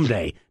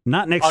someday.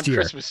 Not next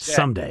year.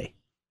 Someday.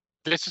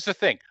 This is the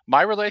thing.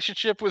 My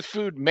relationship with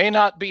food may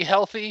not be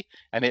healthy,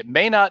 and it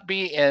may not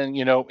be, and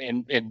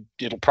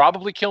it'll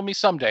probably kill me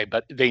someday.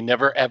 But they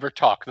never ever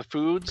talk. The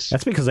foods.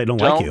 That's because they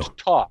don't like you.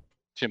 Talk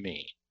to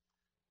me.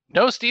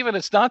 No, Stephen.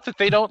 It's not that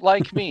they don't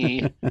like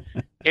me.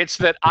 It's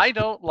that I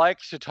don't like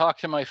to talk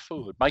to my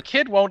food. My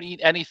kid won't eat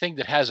anything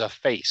that has a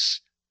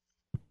face,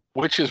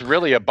 which is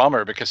really a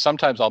bummer because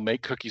sometimes I'll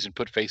make cookies and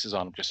put faces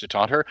on them just to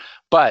taunt her.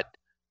 But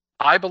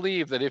I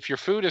believe that if your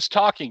food is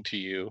talking to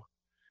you,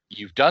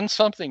 you've done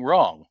something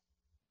wrong.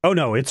 Oh,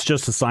 no, it's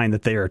just a sign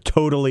that they are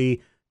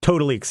totally,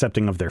 totally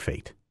accepting of their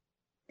fate.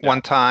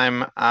 One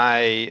time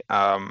I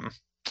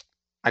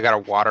got a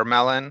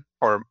watermelon,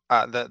 or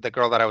the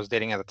girl that I was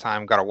dating at the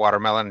time got a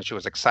watermelon, and she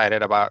was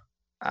excited about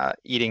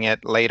eating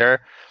it later.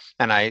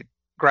 And I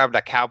grabbed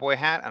a cowboy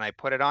hat and I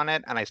put it on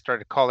it, and I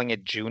started calling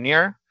it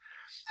Junior.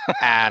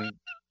 And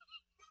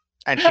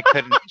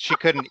she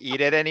couldn't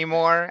eat it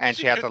anymore, and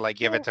she had to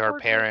give it to her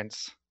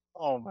parents.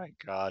 Oh my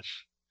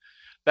gosh.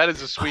 That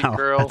is a sweet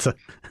girl.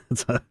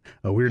 That's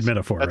a weird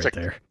metaphor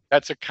there.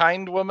 That's a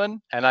kind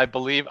woman, and I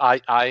believe I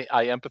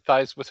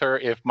empathize with her.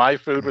 If my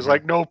food was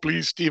like, no,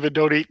 please, Stephen,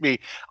 don't eat me,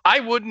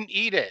 I wouldn't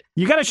eat it.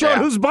 You got to show it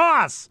who's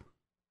boss.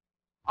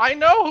 I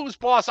know who's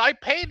boss. I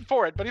paid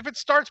for it, but if it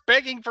starts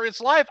begging for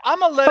its life, I'm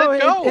going to let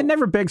it go. It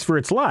never begs for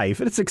its life.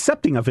 It's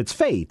accepting of its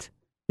fate.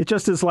 It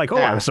just is like,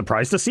 I was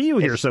surprised to see you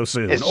here so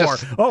soon. It's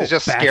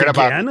just scared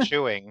about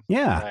chewing.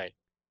 Yeah. Right.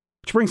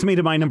 Which brings me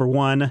to my number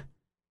one.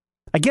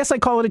 I guess I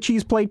call it a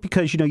cheese plate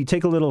because, you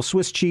take a little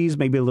Swiss cheese,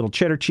 maybe a little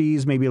cheddar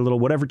cheese, maybe a little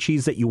whatever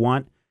cheese that you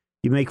want.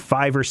 You make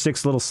 5 or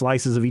 6 little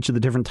slices of each of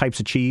the different types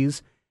of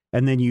cheese,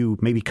 and then you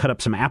maybe cut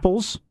up some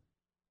apples,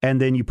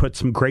 and then you put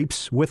some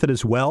grapes with it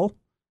as well,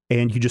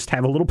 and you just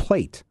have a little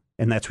plate,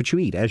 and that's what you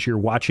eat. As you're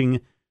watching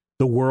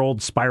the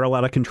world spiral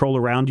out of control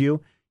around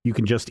you, you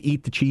can just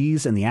eat the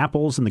cheese and the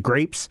apples and the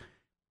grapes,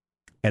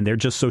 and they're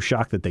just so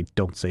shocked that they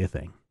don't say a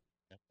thing.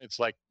 It's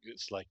like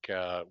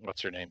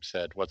what's her name?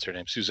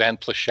 Suzanne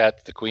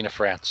Plachette, the Queen of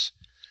France,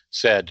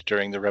 said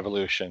during the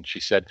Revolution.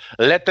 She said,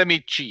 "Let them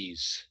eat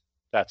cheese."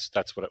 That's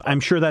what it was. I'm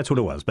sure that's what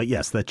it was. But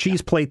yes, the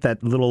cheese plate,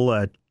 that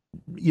little.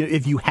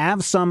 If you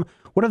have some,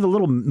 what are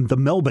the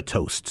Melba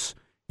toasts?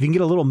 If you can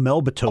get a little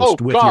Melba toast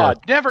with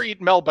never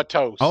eat Melba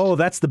toast. Oh,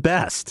 that's the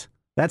best.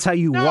 That's how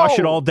you wash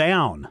it all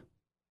down.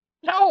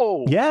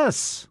 No.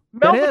 Yes.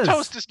 Melba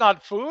toast is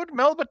not food.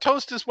 Melba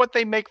toast is what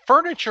they make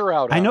furniture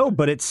out of. I know,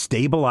 but it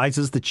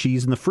stabilizes the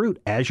cheese and the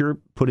fruit as you're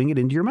putting it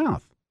into your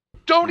mouth.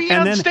 Don't eat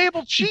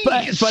unstable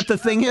cheese. But the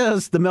thing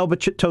is, the Melba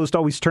toast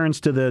always turns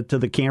to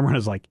the camera and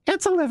is like,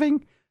 "It's a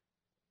living."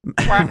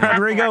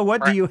 Rodrigo,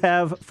 what do you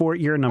have for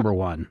your number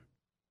one?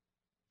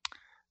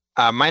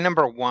 My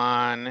number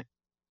one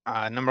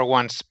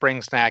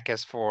spring snack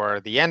is for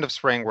the end of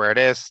spring, where it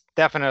is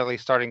definitely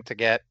starting to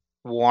get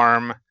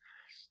warm.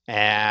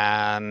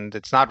 And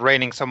it's not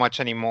raining so much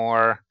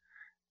anymore,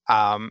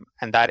 and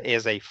that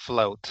is a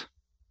float.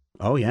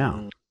 Oh,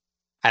 yeah.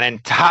 An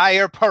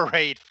entire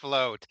parade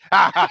float.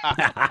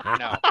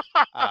 No.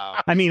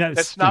 I mean,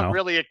 it's not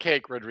really a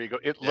cake, Rodrigo.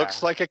 It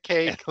looks like a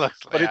cake, but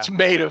it's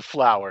made of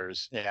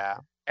flowers. Yeah.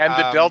 And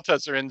the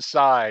Deltas are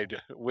inside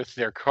with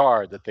their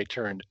car that they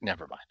turned.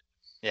 Never mind.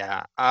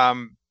 Yeah.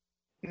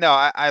 No,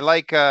 I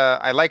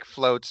like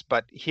floats,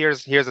 but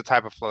here's the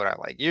type of float I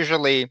like.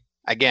 Usually,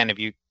 again, if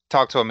you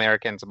talk to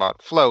Americans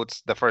about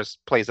floats, the first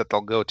place that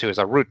they'll go to is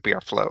a root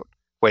beer float,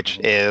 which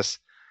is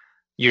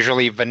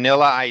usually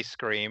vanilla ice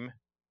cream,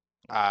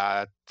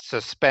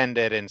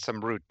 suspended in some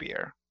root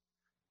beer.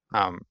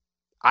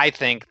 I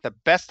think the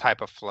best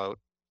type of float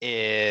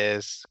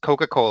is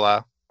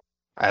Coca-Cola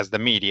as the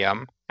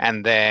medium,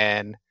 and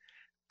then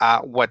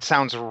what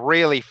sounds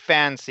really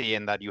fancy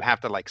in that you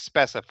have to like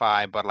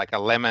specify, but like a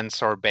lemon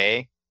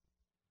sorbet,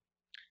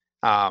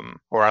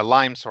 or a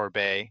lime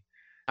sorbet.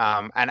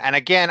 And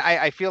again,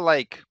 I feel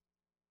like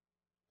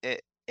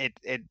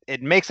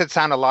it makes it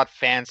sound a lot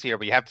fancier,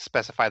 but you have to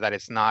specify that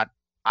it's not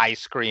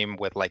ice cream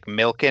with like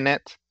milk in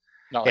it.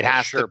 Not It like a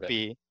has to sherbet.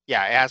 be,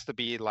 yeah, it has to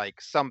be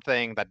like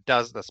something that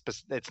does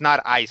it's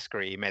not ice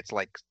cream. It's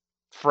like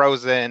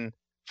frozen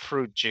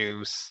fruit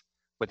juice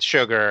with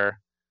sugar.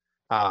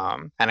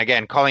 And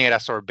again, calling it a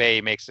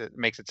sorbet makes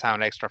it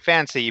sound extra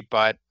fancy,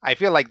 but I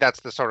feel like that's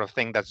the sort of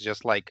thing that's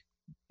just like,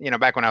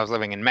 back when I was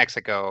living in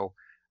Mexico,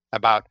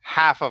 about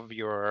half of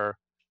your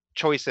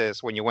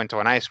choices when you went to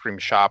an ice cream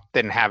shop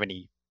didn't have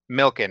any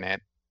milk in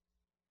it.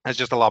 It's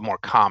just a lot more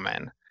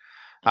common.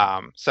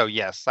 So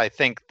yes, I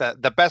think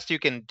the best you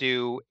can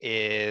do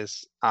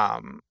is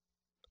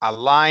a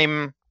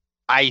lime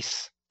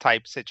ice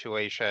type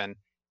situation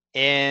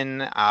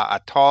in a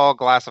tall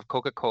glass of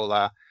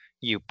Coca-Cola.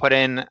 You put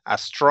in a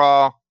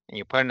straw and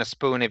you put in a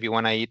spoon if you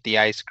want to eat the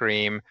ice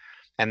cream,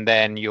 and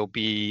then you'll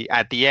be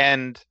at the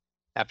end,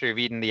 after you've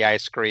eaten the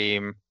ice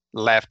cream,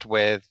 left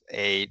with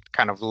a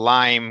kind of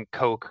lime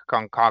Coke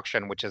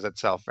concoction, which is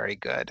itself very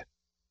good.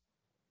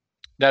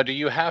 Now, do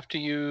you have to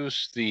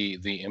use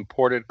the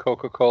imported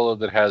Coca-Cola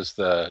that has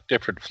the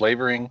different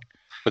flavoring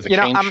with the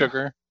cane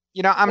sugar?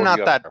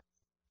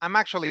 I'm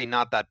actually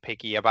not that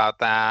picky about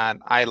that.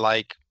 I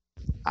like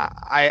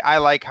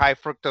high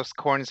fructose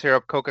corn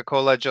syrup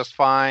Coca-Cola just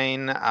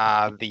fine.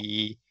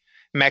 The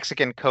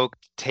Mexican Coke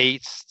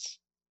tastes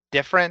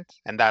different,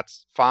 and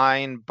that's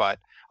fine. But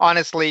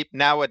honestly,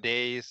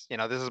 nowadays,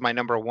 this is my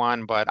number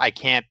one, but I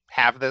can't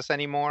have this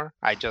anymore.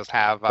 I just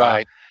have,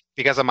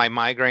 because of my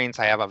migraines,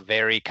 I have a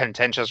very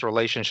contentious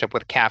relationship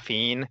with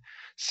caffeine.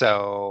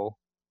 So,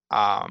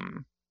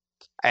 I've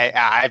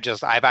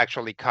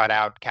actually cut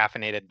out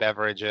caffeinated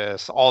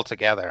beverages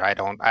altogether. I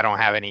don't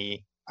have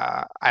any.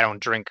 I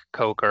don't drink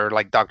Coke or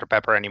like Dr.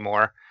 Pepper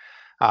anymore.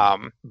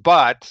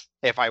 But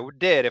if I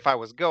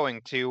was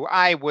going to,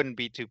 I wouldn't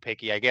be too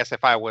picky. I guess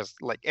if I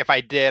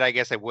did, I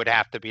guess it would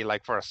have to be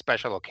like for a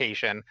special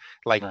occasion,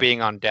 like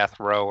being on death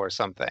row or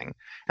something.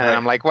 And then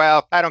I'm like,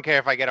 well, I don't care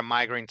if I get a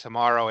migraine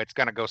tomorrow. It's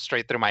going to go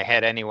straight through my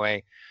head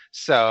anyway.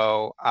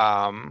 So,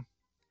 I'll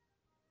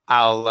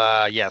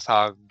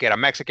get a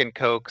Mexican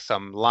Coke,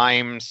 some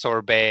lime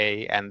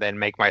sorbet, and then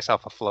make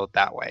myself a float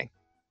that way.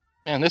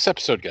 Man, this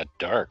episode got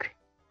dark.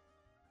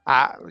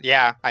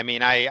 Yeah. I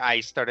mean, I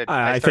started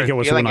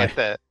feeling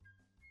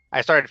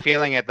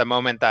it the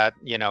moment that,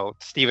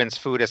 Steven's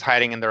food is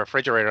hiding in the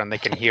refrigerator and they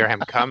can hear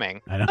him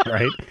coming. I know,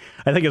 right?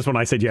 I think it's when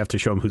I said you have to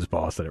show him who's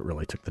boss that it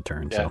really took the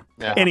turn. Yeah,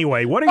 so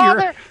anyway, what are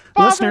your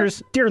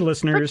listeners, dear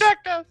listeners,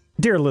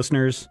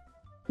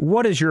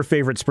 what is your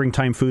favorite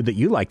springtime food that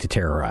you like to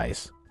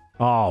terrorize?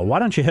 Oh, why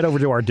don't you head over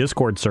to our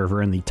Discord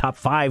server in the Top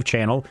 5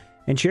 channel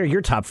and share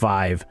your top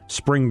 5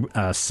 spring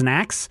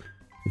snacks.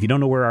 If you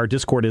don't know where our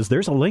Discord is,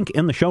 there's a link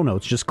in the show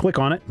notes. Just click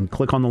on it and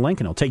click on the link,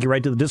 and it'll take you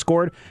right to the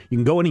Discord. You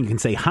can go in and you can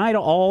say hi to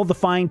all the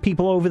fine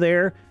people over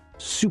there.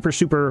 Super,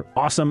 super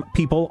awesome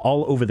people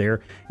all over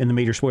there in the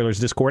Major Spoilers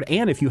Discord.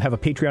 And if you have a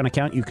Patreon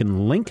account, you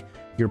can link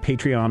your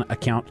Patreon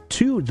account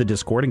to the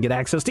Discord and get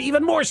access to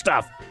even more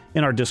stuff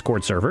in our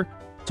Discord server.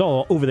 It's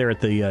all over there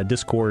at the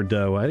Discord.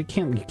 You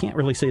can't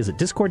really say, is it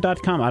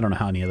discord.com? I don't know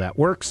how any of that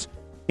works.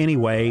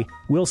 Anyway,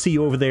 we'll see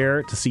you over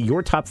there to see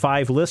your top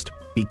 5 list,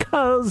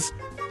 because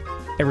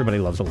everybody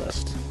loves a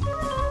list.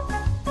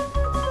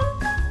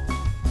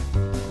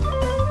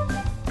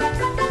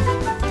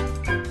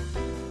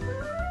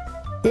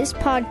 This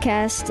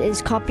podcast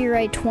is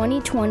copyright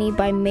 2020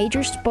 by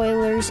Major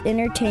Spoilers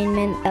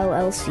Entertainment,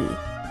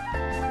 LLC.